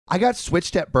I got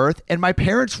switched at birth, and my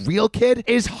parents' real kid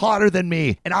is hotter than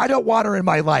me, and I don't want her in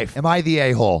my life. Am I the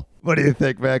a-hole? What do you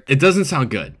think, Vic? It doesn't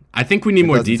sound good. I think we need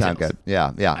more details. Sound good.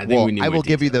 Yeah. I will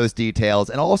give you those details,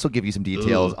 and I'll also give you some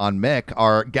details on Mick,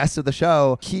 our guest of the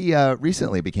show. He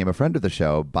recently became a friend of the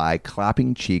show by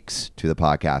clapping cheeks to the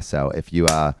podcast. So if you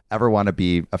ever want to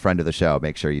be a friend of the show,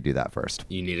 make sure you do that first.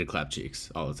 You need to clap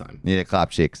cheeks all the time. You need to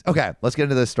clap cheeks. Okay, let's get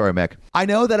into this story, Mick. I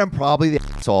know that I'm probably the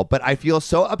asshole, but I feel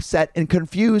so upset and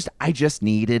confused. I just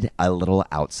needed a little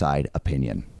outside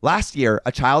opinion. Last year,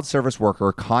 a child service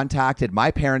worker contacted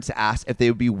my parents to ask if they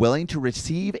would be willing to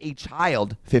receive a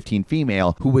child, 15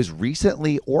 female, who was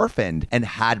recently orphaned and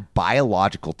had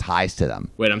biological ties to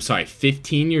them. Wait, I'm sorry.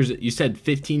 15 years? You said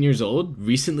 15 years old?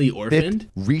 Recently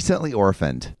orphaned? Recently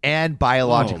orphaned and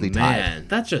biologically tied. Man,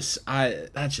 that's just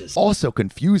also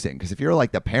confusing, because if you're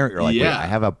like the parent, you're like, wait, I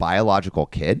have a biological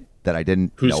kid that I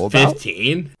didn't know about?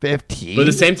 15? 15? But at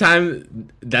the same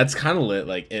time, that's kind of lit.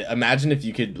 Like, imagine if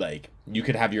you could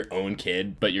have your own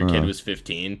kid, but your kid was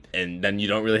 15, and then you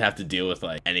don't really have to deal with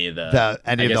like any of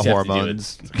the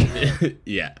hormones.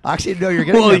 Yeah. Actually, no, you're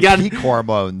getting peak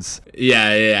hormones.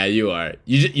 Yeah, you are.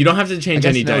 You don't have to change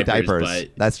any diapers.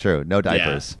 But that's true. No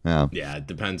diapers. Yeah, it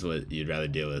depends what you'd rather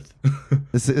deal with.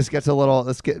 This gets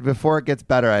before it gets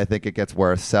better, I think it gets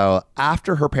worse. So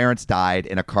after her parents died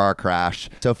in a car crash,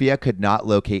 Sophia could not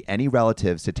locate any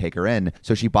relatives to take her in,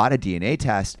 so she bought a DNA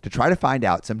test to try to find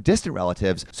out some distant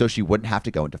relatives so she wouldn't have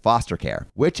to go into foster care,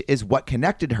 which is what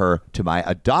connected her to my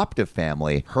adoptive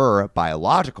family, her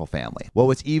biological family. What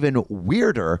was even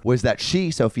weirder was that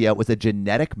Sophia, was a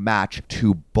genetic match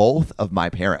to both of my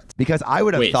parents, because I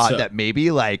would have thought that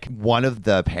maybe like one of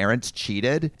the parents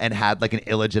cheated and had like an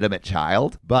illegitimate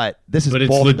child, but it's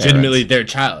legitimately their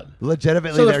child.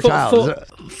 Legitimately their child.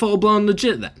 Full-blown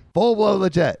legit then. Full-blown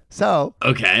legit. So,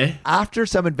 okay. After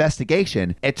some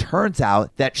investigation, it turns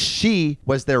out that she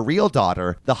was their real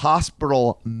daughter. The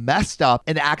hospital messed up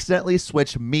and accidentally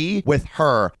switched me with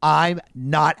her. I'm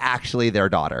not actually their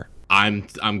daughter.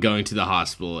 I'm going to the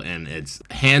hospital and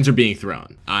hands are being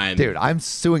thrown. I'm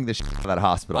suing the shit out of that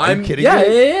hospital. Are you kidding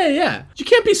me? Yeah. You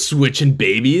can't be switching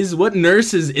babies. What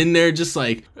nurse is in there just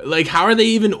like how are they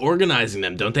even organizing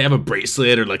them? Don't they have a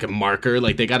bracelet or like a marker?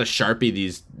 Like they got to Sharpie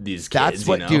these kids, That's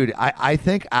what, dude, I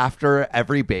think after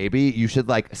every baby, you should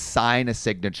like sign a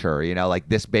signature, like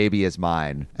this baby is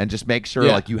mine, and just make sure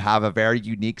like you have a very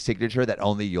unique signature that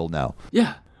only you'll know.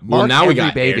 Yeah. Well, now we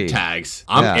got air tags.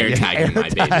 I'm air tagging my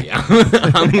baby.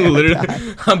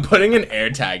 I'm putting an air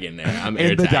tag in there. I'm air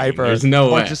tagging. In the diaper. There's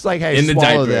no way. Just like, hey,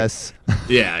 swallow this.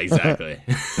 Yeah, exactly.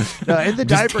 No, in the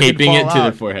just diaper, taping it to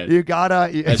the forehead. You gotta.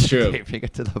 That's true. Taping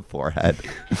it to the forehead.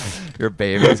 Your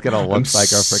baby's gonna look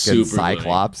like a freaking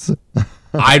Cyclops.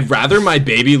 I'd rather my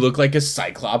baby look like a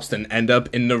Cyclops than end up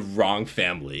in the wrong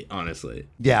family, honestly.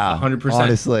 Yeah, 100%.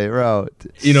 Honestly, bro.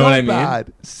 You know what I mean?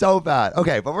 Bad. So bad.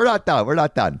 Okay, but we're not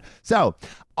done. So,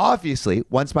 obviously,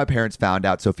 once my parents found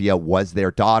out Sophia was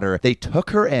their daughter, they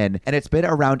took her in, and it's been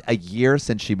around a year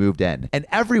since she moved in. And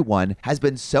everyone has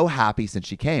been so happy since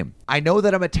she came. I know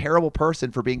that I'm a terrible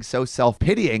person for being so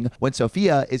self-pitying when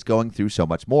Sophia is going through so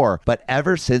much more, but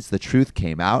ever since the truth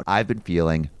came out, I've been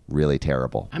feeling really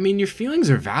terrible. I mean, your feelings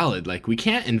are valid. Like, we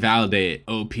can't invalidate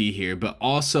OP here, but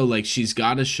also like she's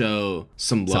got to show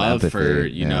some love for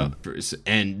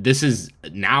and this is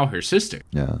now her sister,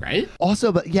 right?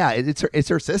 Also, but yeah, it's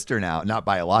her sister now, not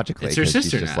biologically. It's her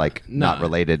sister she's just now. like not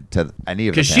related to any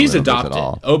of the because she's adopted. At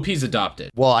all. OP's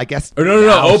adopted. Well, I guess. Or no.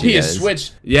 OP is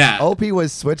switched. Yeah, OP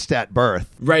was switched at birth.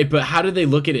 Right, but how do they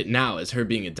look at it now as her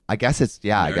being adopted? I guess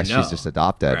she's just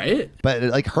adopted. Right, but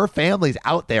like her family's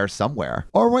out there somewhere.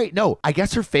 Or wait, no, I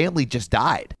guess her family just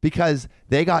died because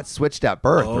they got switched at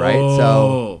birth, right?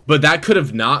 So, but that could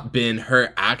have not been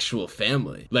her actual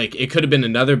family. Like, it could have been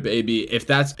another baby.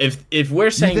 If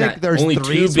we're saying that there's only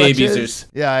two babies,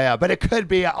 but it could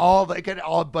be all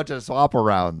a bunch of swap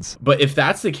arounds. But if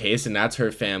that's the case and that's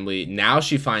her family, now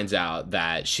she finds out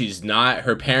that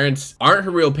her parents aren't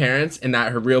her real parents, and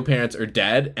that her real parents are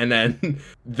dead, and then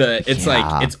like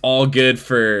it's all good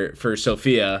for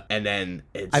Sophia, and then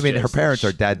her parents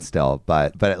are dead still,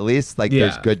 but at least like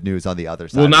there's good news on the other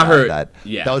side. Well, not her.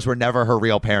 Those were never her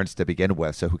real parents to begin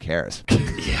with, so who cares?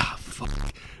 Yeah,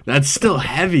 fuck. That's still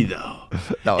heavy though.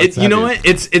 No, it's heavy. You know what?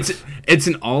 It's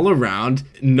an all around.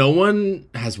 No one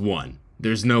has won.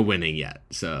 There's no winning yet.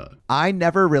 So I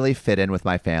never really fit in with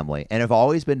my family and have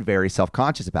always been very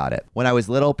self-conscious about it. When I was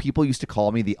little, people used to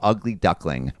call me the ugly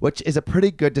duckling, which is a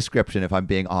pretty good description if I'm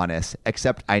being honest,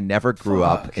 except I never grew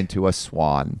up into a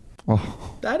swan.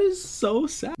 That is so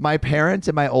sad. My parents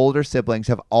and my older siblings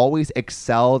have always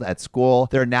excelled at school.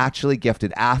 They're naturally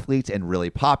gifted athletes and really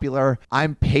popular.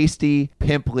 I'm pasty,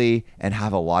 pimply, and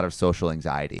have a lot of social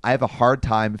anxiety. I have a hard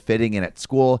time fitting in at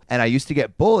school, and I used to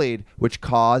get bullied, which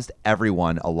caused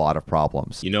everyone a lot of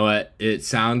problems. You know what? It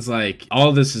sounds like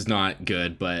all this is not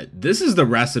good, but this is the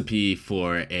recipe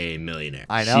for a millionaire.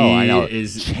 I know.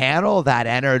 Channel that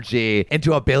energy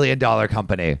into $1 billion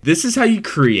company. This is how you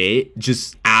create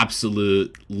just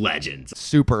absolute legends.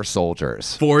 Super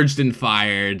soldiers. Forged in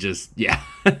fire, yeah.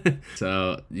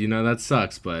 So, that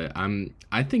sucks, but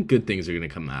I think good things are going to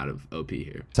come out of OP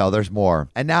here. So there's more.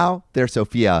 And now there's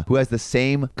Sophia, who has the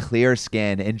same clear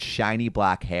skin and shiny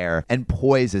black hair and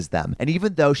poises them. And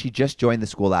even though she just joined the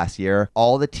school last year,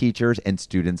 all the teachers and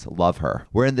students love her.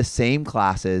 We're in the same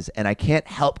classes, and I can't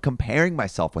help comparing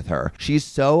myself with her. She's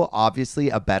so obviously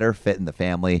a better fit in the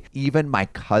family. Even my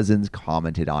cousins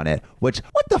commented on it, which,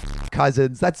 what the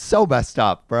cousins? That's so messed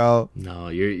up, bro. No,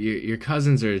 your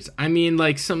cousins are,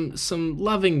 some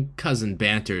loving cousin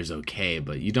banter is okay,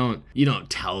 but you don't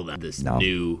tell them this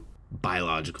new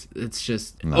biological. It's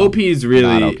just OP is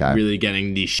really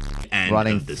getting the end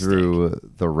running of this through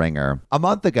the ringer. A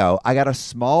month ago, I got a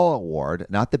small award,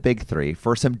 not the big three,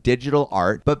 for some digital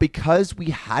art, but because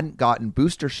we hadn't gotten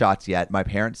booster shots yet, my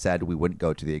parents said we wouldn't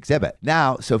go to the exhibit.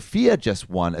 Now, Sophia just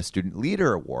won a student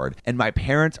leader award, and my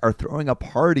parents are throwing a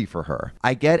party for her.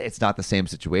 I get it's not the same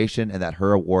situation and that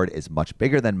her award is much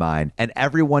bigger than mine, and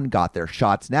everyone got their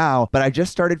shots now, but I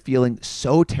just started feeling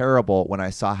so terrible when I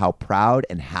saw how proud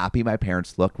and happy my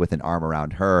parents looked with an arm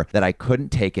around her that I couldn't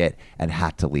take it and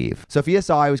had to leave. Sophia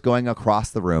saw I was going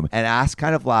across the room and asked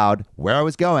kind of loud where I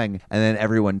was going, and then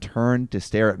everyone turned to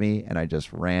stare at me, and I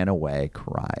just ran away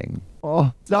crying.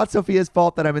 Oh, it's not Sophia's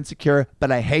fault that I'm insecure,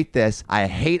 but I hate this. I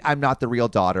hate I'm not the real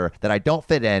daughter, that I don't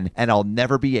fit in, and I'll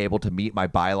never be able to meet my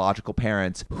biological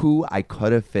parents who I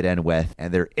could have fit in with.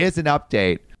 And there is an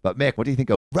update. But Mick, what do you think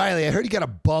of Riley? I heard you got a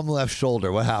bum left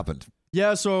shoulder. What happened?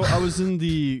 Yeah, so I was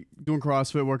doing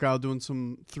CrossFit workout, doing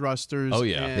some thrusters. Oh,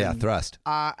 yeah. Yeah, thrust.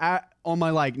 On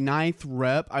my 9th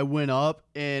rep, I went up,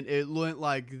 and it went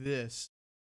like this.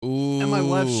 Ooh. And my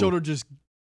left shoulder just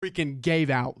freaking gave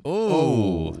out.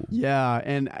 Oh. Yeah,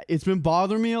 and it's been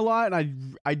bothering me a lot,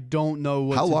 and I don't know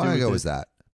what How to do long with ago it. was that?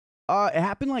 It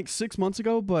happened 6 months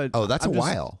ago, but... Oh, that's a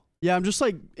while. Yeah, I'm just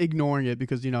ignoring it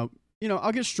because, I'll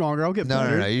get stronger, I'll get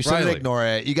better. No. You shouldn't ignore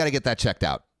it. You got to get that checked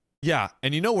out. Yeah,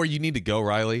 and you know where you need to go,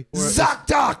 Riley?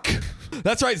 ZocDoc!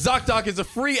 That's right. ZocDoc is a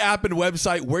free app and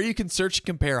website where you can search and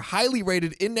compare highly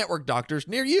rated in-network doctors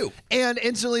near you. And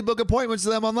instantly book appointments to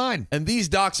them online. And these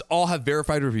docs all have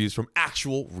verified reviews from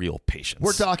actual real patients.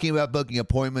 We're talking about booking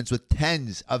appointments with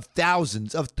tens of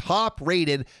thousands of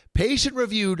top-rated,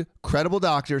 patient-reviewed, credible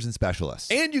doctors and specialists.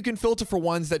 And you can filter for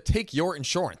ones that take your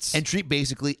insurance. And treat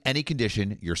basically any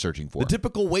condition you're searching for. The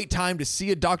typical wait time to see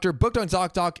a doctor booked on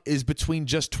ZocDoc is between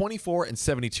just 24 and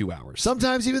 72 hours.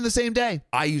 Sometimes even the same day.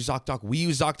 I use ZocDoc. We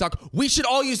use ZocDoc. We should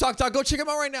all use ZocDoc. Go check them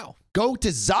out right now. Go to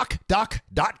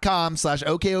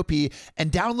ZocDoc.com/OKOP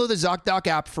and download the ZocDoc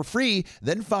app for free.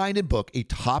 Then find and book a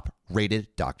top-rated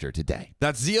doctor today.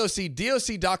 That's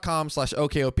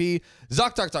ZocDoc.com/OKOP,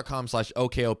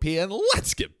 ZocDoc.com/OKOP, and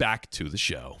let's get back to the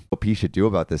show. OP should do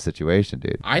about this situation,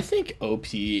 dude? I think OP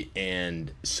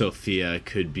and Sophia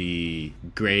could be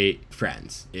great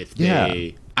friends if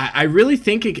they... I really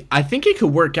think it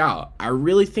could work out. I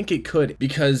really think it could,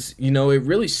 because, it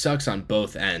really sucks on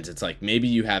both ends. It's maybe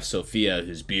you have Sophia,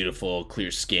 who's beautiful,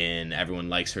 clear skin, everyone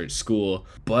likes her at school,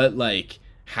 but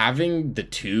having the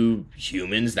two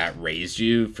humans that raised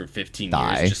you for 15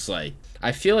 years, just I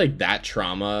feel like that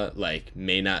trauma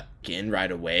may not begin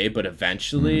right away, but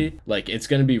eventually it's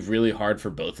going to be really hard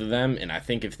for both of them. And I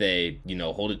think if they,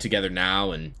 hold it together now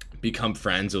and become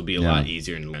friends, it'll be a lot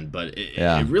easier in the end. But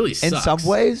it really sucks. In some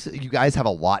ways, you guys have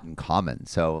a lot in common,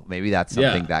 so maybe that's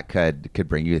something that could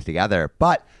bring you together.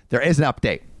 But there is an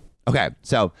update. Okay,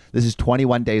 so this is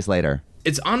 21 days later.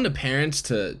 It's on the parents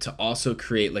to also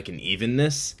create an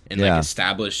evenness and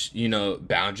establish,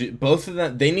 boundaries. Both of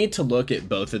them, they need to look at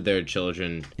both of their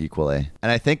children equally.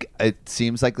 And I think it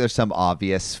seems like there's some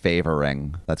obvious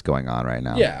favoring that's going on right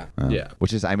now. Yeah.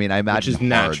 Which is, I imagine, which is hard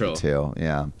natural too.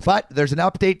 Yeah. But there's an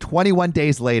update 21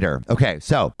 days later. Okay,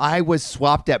 so I was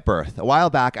swapped at birth. A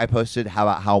while back, I posted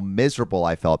how miserable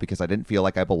I felt because I didn't feel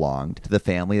like I belonged to the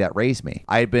family that raised me.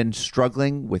 I had been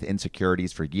struggling with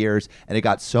insecurities for years, and it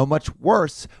got so much worse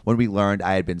worse when we learned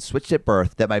I had been switched at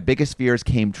birth, that my biggest fears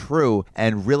came true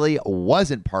and really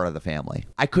wasn't part of the family.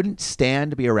 I couldn't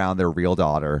stand to be around their real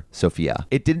daughter, Sophia.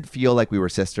 It didn't feel like we were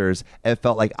sisters. It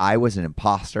felt like I was an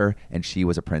imposter and she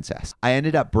was a princess. I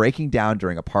ended up breaking down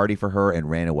during a party for her and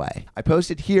ran away. I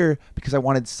posted here because I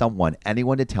wanted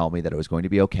anyone to tell me that it was going to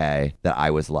be okay, that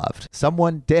I was loved.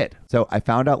 Someone did. So I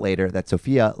found out later that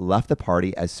Sophia left the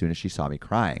party as soon as she saw me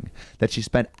crying, that she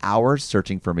spent hours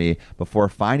searching for me before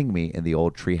finding me in the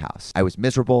old treehouse. I was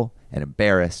miserable and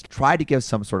embarrassed, tried to give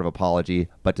some sort of apology,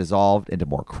 but dissolved into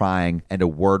more crying and a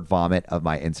word vomit of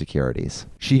my insecurities.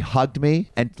 She hugged me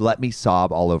and let me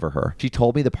sob all over her. She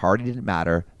told me the party didn't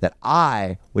matter, that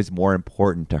I was more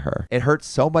important to her. It hurt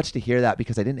so much to hear that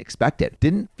because I didn't expect it.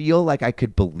 Didn't feel like I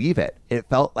could believe it. It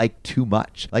felt like too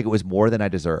much, like it was more than I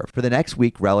deserved. For the next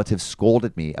week, relatives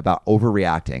scolded me about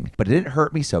overreacting, but it didn't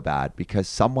hurt me so bad because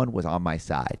someone was on my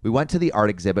side. We went to the art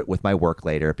exhibit with my work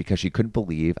later because she couldn't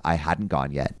believe I hadn't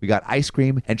gone yet. We got ice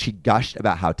cream and she gushed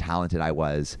about how talented I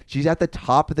was. She's at the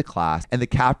top of the class and the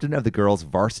captain of the girls'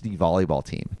 varsity volleyball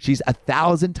team. She's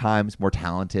 1,000 times more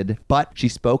talented, but she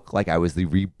spoke like I was the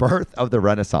rebirth of the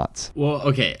Renaissance. Well,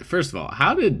 okay, first of all,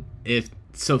 if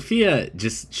Sophia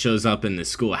just shows up in the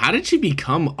school, how did she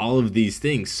become all of these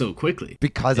things so quickly?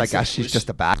 Because I guess she's just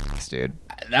a badass, dude.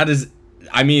 That is,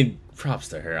 I mean, props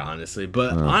to her, honestly.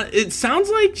 But it sounds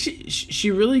like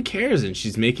she really cares, and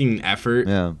she's making an effort,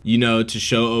 to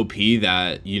show OP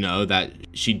that, that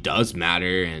she does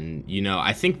matter. And,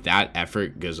 I think that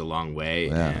effort goes a long way.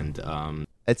 Yeah. And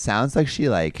it sounds like she,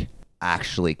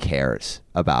 actually cares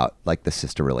about the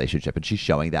sister relationship, and she's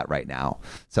showing that right now.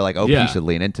 So OP should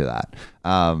lean into that.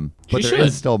 But there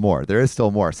is still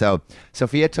more. So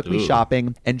Sophia took me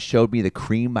shopping and showed me the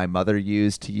cream my mother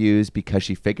used to use because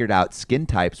she figured out skin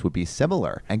types would be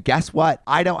similar. And guess what?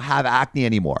 I don't have acne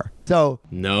anymore. So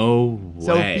no way.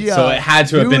 Sophia, so it had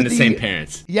to have been the same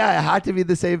parents. Yeah, it had to be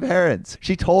the same parents.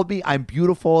 She told me I'm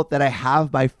beautiful, that I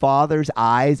have my father's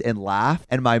eyes and laugh,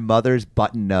 and my mother's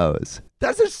button nose.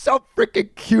 That's just so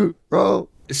freaking cute, bro.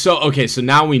 So, okay, so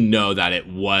now we know that it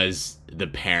was the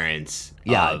parents.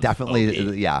 Yeah, definitely.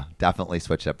 OP. Yeah, definitely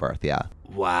switched at birth. Yeah.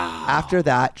 Wow. After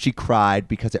that, she cried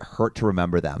because it hurt to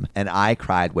remember them, and I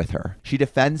cried with her. She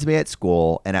defends me at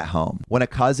school and at home. When a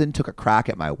cousin took a crack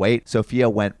at my weight, Sophia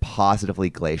went positively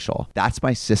glacial. That's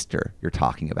my sister you're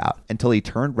talking about, until he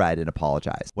turned red and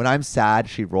apologized. When I'm sad,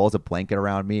 she rolls a blanket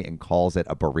around me and calls it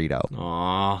a burrito.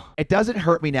 Aww. It doesn't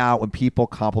hurt me now when people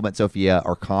compliment Sophia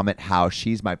or comment how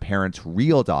she's my parents'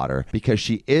 real daughter, because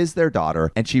she is their daughter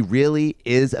and she really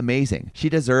is amazing. She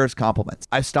deserves compliments.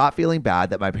 I've stopped feeling bad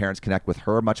that my parents connect with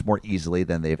her much more easily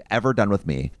than they've ever done with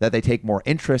me, that they take more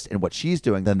interest in what she's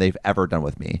doing than they've ever done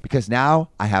with me, because now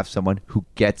I have someone who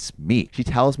gets me. She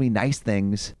tells me nice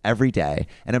things every day,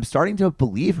 and I'm starting to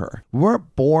believe her. We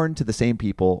weren't born to the same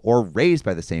people or raised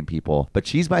by the same people, but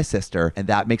she's my sister, and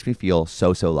that makes me feel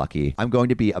so lucky. I'm going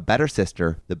to be a better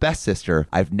sister, the best sister.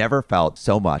 I've never felt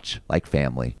so much like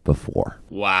family before.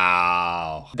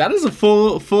 Wow. That is a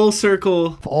full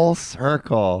circle. Full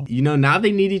circle. Now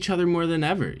they need each other more than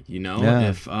ever, Yeah.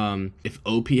 If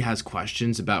OP has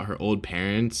questions about her old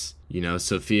parents,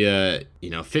 Sophia,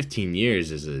 15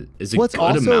 years is a good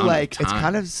also amount of time. It's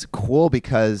kind of cool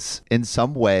because in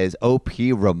some ways OP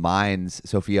reminds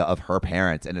Sophia of her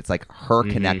parents, and it's her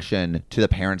connection to the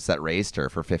parents that raised her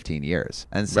for 15 years.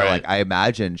 And so I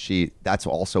imagine that's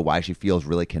also why she feels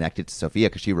really connected to Sophia,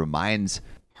 because she reminds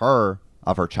her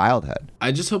of her childhood.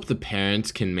 I just hope the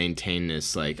parents can maintain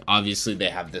this. Obviously they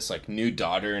have this new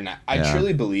daughter, and I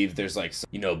truly believe there's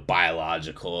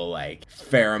biological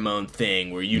pheromone thing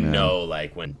where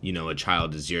when a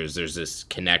child is yours, there's this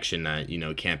connection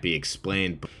that can't be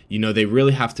explained. But, they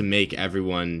really have to make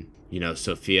everyone,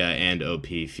 Sophia and OP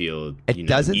feel it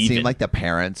doesn't even. Seem like the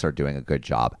parents are doing a good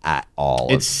job at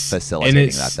all of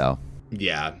facilitating that, though.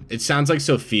 Yeah, it sounds like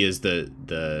Sophia's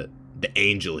the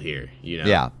angel here,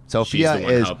 Yeah, Sophia she's the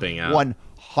one is helping out.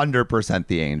 100%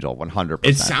 the angel, 100%.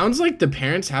 It sounds like the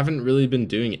parents haven't really been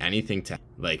doing anything to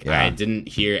I didn't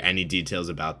hear any details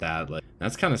about that.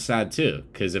 That's kind of sad too,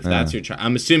 because if that's your child,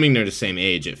 I'm assuming they're the same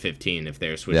age at 15 if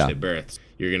they're switched at birth.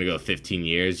 You're gonna go 15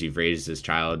 years. You've raised this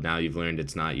child. Now you've learned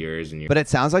it's not yours. But it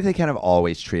sounds like they kind of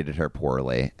always treated her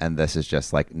poorly, and this is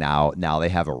just now they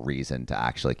have a reason to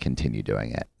actually continue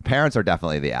doing it. Parents are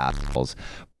definitely the assholes,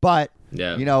 but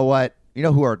you know what? You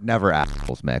know who are never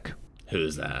assholes, Mick?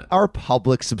 Who's that? Our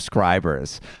public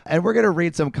subscribers. And we're going to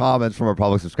read some comments from our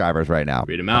public subscribers right now.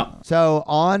 Read them out. So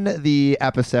on the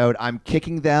episode, I'm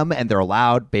kicking them and they're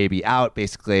loud, baby out.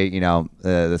 Basically,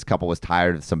 this couple was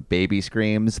tired of some baby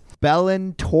screams.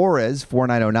 Belen Torres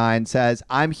 4909 says,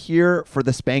 I'm here for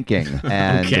the spanking.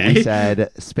 And we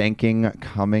said spanking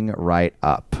coming right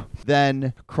up.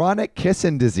 Then Chronic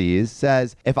Kissin' Disease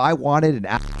says, if I wanted an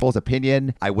asshole's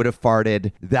opinion, I would have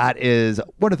farted. That is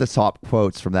one of the top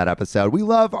quotes from that episode. We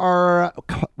love our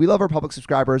public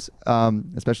subscribers,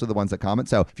 especially the ones that comment.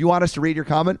 So if you want us to read your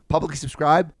comment, publicly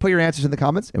subscribe, put your answers in the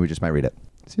comments, and we just might read it.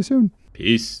 See you soon.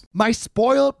 Peace. My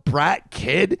spoiled brat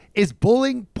kid is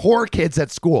bullying poor kids at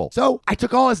school. So I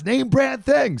took all his name brand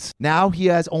things. Now he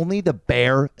has only the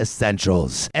bare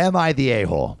essentials. Am I the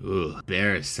a-hole? Ooh,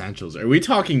 bare essentials. Are we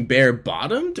talking bare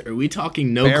bottomed? Are we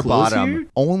talking no bare clothes bottom. here?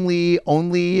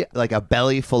 Only like a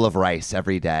belly full of rice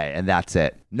every day, and that's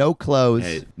it. No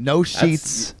clothes, no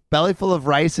sheets, belly full of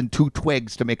rice and 2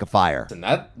 twigs to make a fire. And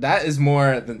that is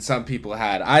more than some people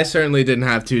had. I certainly didn't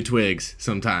have 2 twigs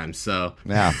sometimes, so.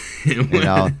 Yeah.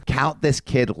 Count this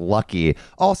kid lucky.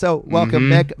 Also, welcome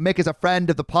Mick. Mick is a friend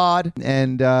of the pod,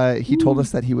 and he told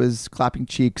us that he was clapping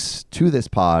cheeks to this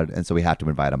pod, and so we had to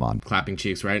invite him on. Clapping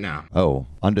cheeks right now. Oh,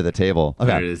 under the table.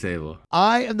 Okay. Under the table.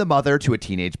 I am the mother to a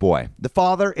teenage boy. The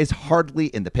father is hardly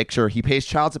in the picture. He pays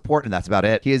child support, and that's about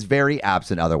it. He is very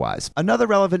absent otherwise. Another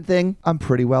relevant thing, I'm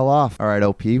pretty well off. All right,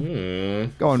 OP.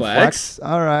 Going flex.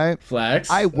 All right.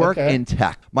 Flex. I work in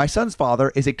tech. My son's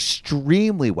father is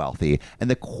extremely wealthy, and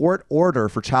the court order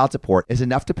for child support is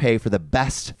enough to pay for the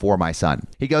best for my son.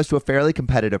 He goes to a fairly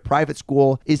competitive private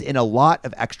school, is in a lot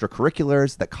of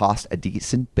extracurriculars that cost a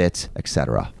decent bit,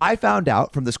 etc. I found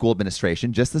out from the school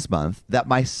administration just this month that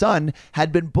my son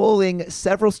had been bullying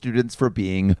several students for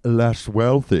being less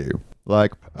wealthy.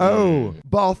 Like, oh,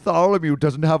 Bartholomew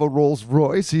doesn't have a Rolls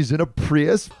Royce. He's in a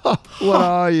Prius. What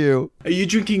are you? Are you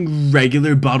drinking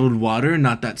regular bottled water,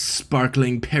 not that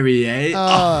sparkling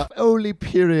Perrier? Only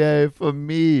Perrier for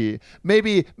me.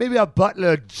 Maybe our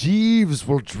butler Jeeves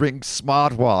will drink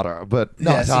smart water, but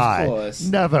not yes, I. Of course.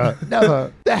 Never.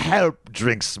 The help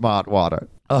drinks smart water.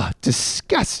 Ugh,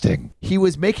 disgusting. He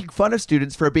was making fun of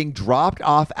students for being dropped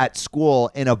off at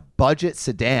school in a budget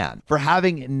sedan, for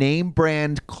having name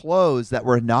brand clothes that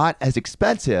were not as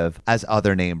expensive as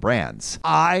other name brands.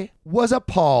 I was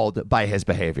appalled by his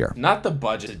behavior. Not the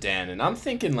budget sedan, and I'm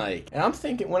thinking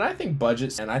when I think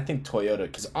budget, and I think Toyota,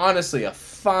 because honestly, a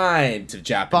fine to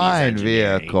Japanese fine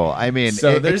vehicle. I mean,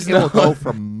 so it will go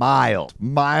for miles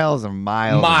and miles and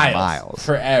miles.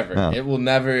 Forever. Oh. It will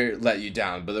never let you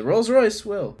down, but the Rolls Royce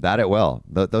will. That it will.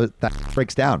 That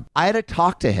breaks down. I had to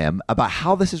talk to him about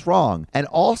how this is wrong, and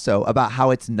also about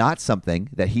how it's not something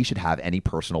that he should have any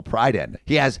personal pride in.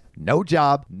 He has no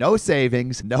job, no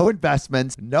savings, no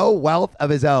investments, no wealth of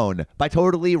his own. By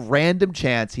totally random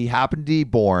chance, he happened to be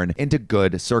born into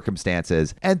good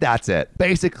circumstances, and that's it.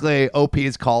 Basically, OP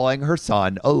is calling her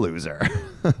son a loser.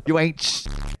 You ain't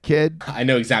kid. I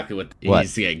know exactly what he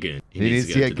needs to get good. He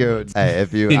needs to get good. Hey,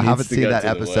 if you haven't seen that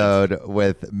episode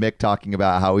with Mick talking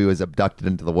about how he was abducted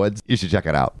into the woods, you should check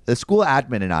it out. The school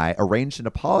admin and I arranged an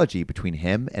apology between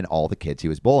him and all the kids he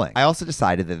was bullying. I also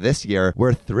decided that this year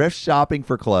we're thrift shopping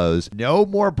for clothes. No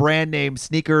more brand name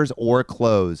sneakers or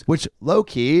clothes, which low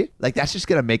key, like that's just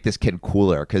going to make this kid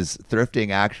cooler because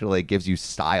thrifting actually gives you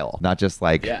style, not just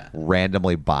like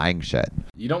randomly buying shit.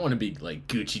 You don't want to be like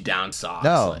Gucci down socks.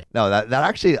 No, that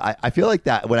actually, I feel like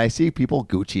that when I see people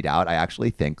Gucci'd out, I actually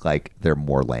think like they're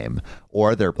more lame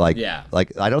or they're like,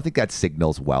 I don't think that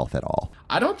signals wealth at all.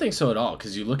 I don't think so at all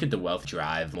because you look at the wealth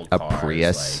drive a cars,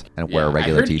 Prius and wear a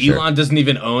regular t-shirt. Elon doesn't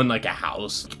even own like a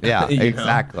house. Yeah,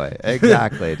 exactly,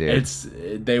 dude.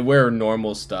 They wear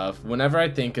normal stuff. Whenever I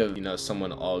think of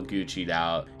someone all Gucci'd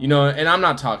out, and I'm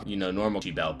not talking normal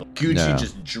Gucci belt, but Gucci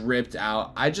just dripped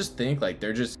out. I just think like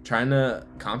they're just trying to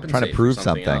compensate, trying to prove for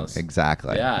something else.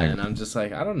 Exactly. Yeah, and I'm just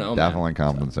like I don't know. Definitely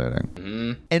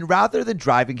compensating. And rather than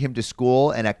driving him to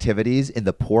school and activities in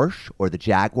the Porsche or the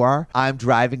Jaguar, I'm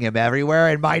driving him everywhere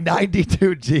in my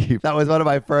 92 Jeep. That was one of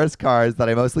my first cars that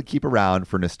I mostly keep around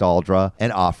for nostalgia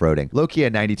and off-roading. Low-key, a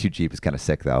 92 Jeep is kind of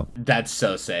sick, though. That's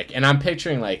so sick. And I'm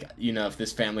picturing, like, if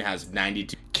this family has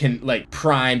 92,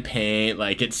 prime paint,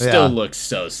 like, it still looks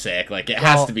so sick. Like, it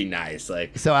has to be nice.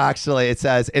 Like, so actually, it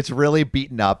says, it's really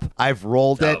beaten up. I've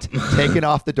rolled it, taken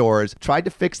off the doors, tried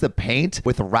to fix the paint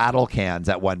with rattle cans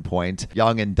at one point.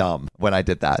 Young and dumb when I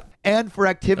did that. And for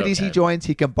activities he joins,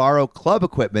 he can borrow club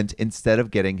equipment instead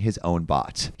of getting his own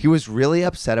bot. He was really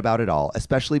upset about it all,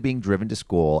 especially being driven to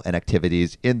school and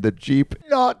activities in the Jeep.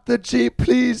 Not the Jeep,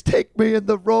 please take me in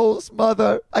the Rolls,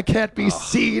 mother. I can't be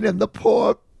seen in the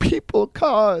poor people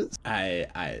cause.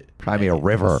 Cry me a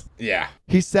river. Yeah.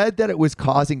 He said that it was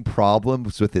causing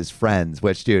problems with his friends,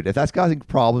 which, dude, if that's causing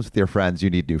problems with your friends, you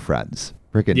need new friends.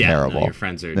 Freaking terrible. No, your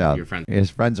friends are your friends. His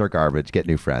friends are garbage. Get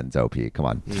new friends, OP. Come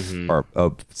on. Or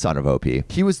son of OP.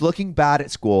 He was looking bad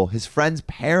at school. His friends'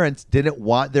 parents didn't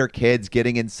want their kids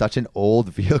getting in such an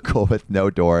old vehicle with no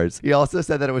doors. He also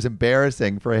said that it was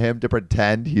embarrassing for him to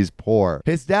pretend he's poor.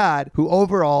 His dad, who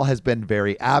overall has been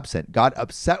very absent, got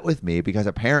upset with me because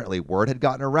apparently word had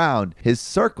gotten around his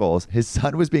circles his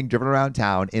son was being driven around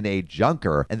town in a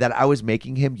junker and that I was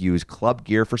making him use club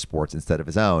gear for sports instead of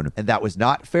his own. And that was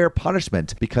not fair punishment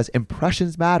because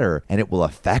impressions matter and it will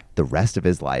affect the rest of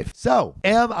his life. So,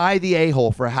 am I the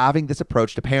a-hole for having this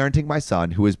approach to parenting my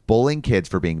son who is bullying kids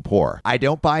for being poor? I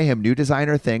don't buy him new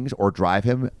designer things or drive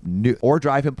him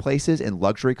places in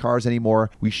luxury cars anymore.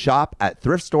 We shop at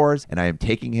thrift stores and I am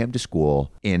taking him to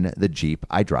school in the Jeep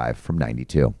I drive from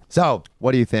 92. So,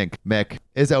 what do you think, Mick?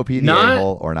 Is OP the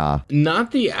a-hole or nah?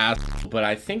 Not the asshole, but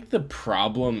I think the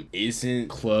problem isn't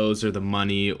clothes or the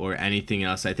money or anything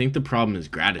else. I think the problem is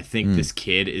grat. I think this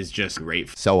kid is just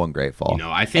grateful. So ungrateful. You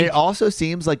know, I think... And it also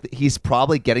seems like he's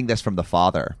probably getting this from the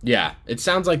father. Yeah, it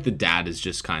sounds like the dad is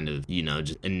just kind of, you know,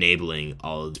 just enabling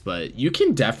all of this. But you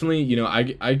can definitely, you know,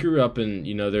 I grew up in,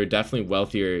 you know, there are definitely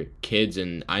wealthier kids.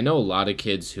 And I know a lot of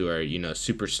kids who are, you know,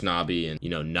 super snobby and, you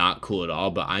know, not cool at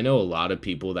all. But I know a lot of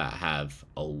people that have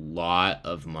a lot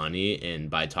of money, and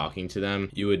by talking to them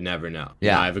you would never know.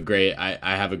 Yeah. You know,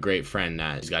 I have a great friend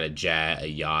that he's got a jet, a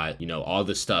yacht, you know, all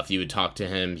this stuff. You would talk to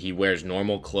him, he wears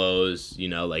normal clothes, you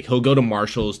know, like he'll go to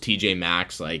Marshall's, TJ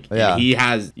Maxx, like he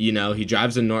has, you know, he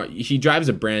drives a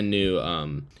brand new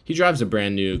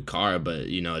car, but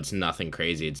you know, it's nothing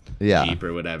crazy. It's Jeep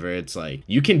or whatever. It's like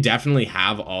you can definitely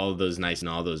have all of those nice and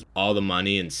all the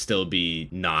money and still be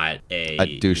not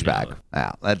a douchebag. You know,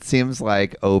 yeah, that seems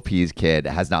like OP's kid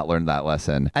has not learned that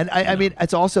lesson. And I mean,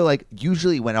 it's also like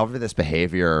usually whenever this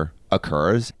behavior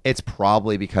occurs, it's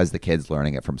probably because the kid's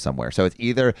learning it from somewhere. So it's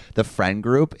either the friend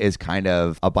group is kind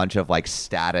of a bunch of like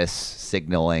status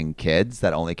signaling kids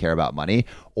that only care about money,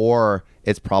 or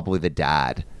it's probably the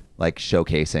dad like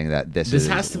showcasing that this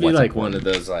has to be like important. One of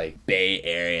those like Bay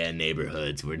Area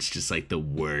neighborhoods where it's just like the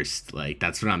worst, like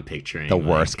that's what I'm picturing. The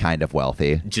worst kind of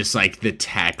wealthy. Just like the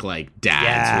tech like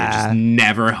dads who are just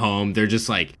never home. They're just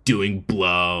like doing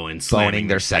blow and slamming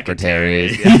their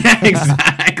secretaries. Yeah,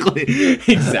 exactly.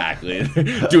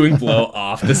 Doing blow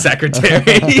off the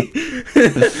secretary.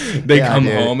 They come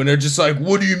home and they're just like,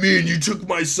 "What do you mean you took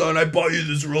my son? I bought you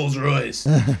this Rolls Royce.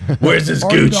 Where's this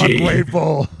Gucci?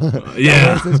 Ungrateful. Yeah.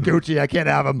 Where's this Gucci? I can't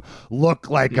have him look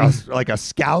like a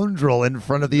scoundrel in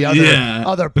front of the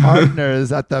other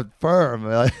partners at the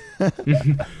firm."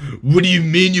 What do you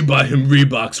mean you bought him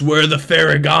Reeboks? Where are the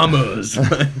Ferragamos?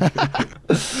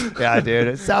 Yeah, dude.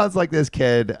 It sounds like this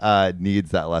kid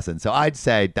needs that lesson. So I'd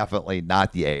say definitely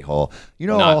not the a-hole. You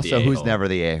know, Not also who's never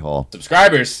the a-hole?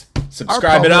 Subscribers.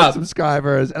 Subscribe it up.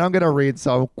 Subscribers. And I'm going to read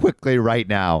some quickly right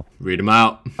now. Read them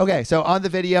out. Okay, so on the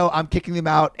video, I'm kicking them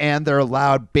out and they're a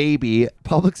loud baby.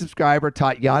 Public subscriber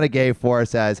Tatiana Gay 4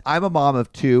 says, I'm a mom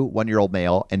of 2 one-year-old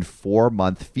male and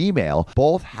 4-month female.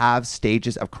 Both have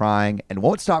stages of crying and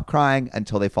won't stop crying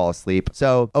until they fall asleep.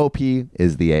 So OP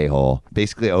is the a-hole.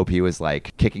 Basically, OP was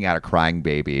like kicking out a crying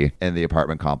baby in the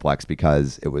apartment complex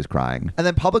because it was crying. And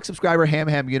then public subscriber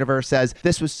Ham Universe says,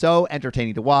 this was so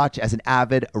entertaining to watch. As an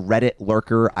avid Reddit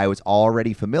lurker, I was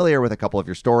already familiar with a couple of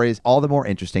your stories. All the more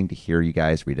interesting to hear you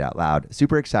guys read it out loud.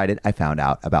 Super excited I found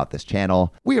out about this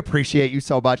channel. We appreciate you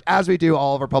so much, as we do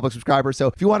all of our public subscribers. So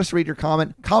if you want us to read your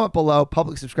comment below,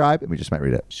 public subscribe, and we just might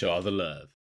read it. Show all the love.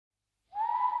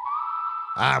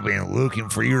 I've been looking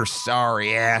for your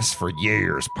sorry ass for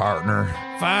years, partner.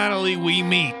 Finally, we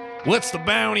meet. What's the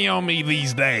bounty on me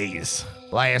these days?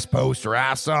 Last poster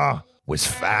I saw was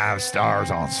 5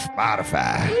 stars on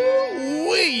Spotify.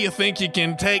 You think you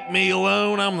can take me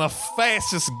alone? I'm the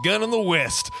fastest gun in the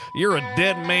West. You're a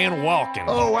dead man walking.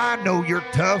 Oh, I know you're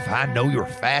tough. I know you're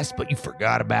fast, but you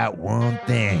forgot about one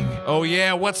thing. Oh,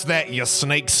 yeah? What's that, you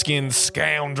snakeskin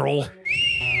scoundrel?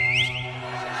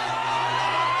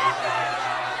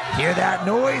 Hear that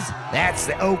noise? That's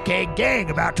the OK Gang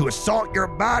about to assault your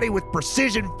body with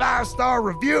precision 5-star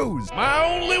reviews. My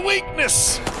only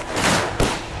weakness.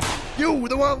 You,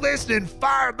 the one listening,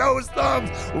 fire those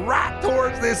thumbs right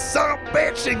towards this son of a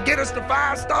bitch and get us to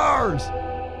 5 stars.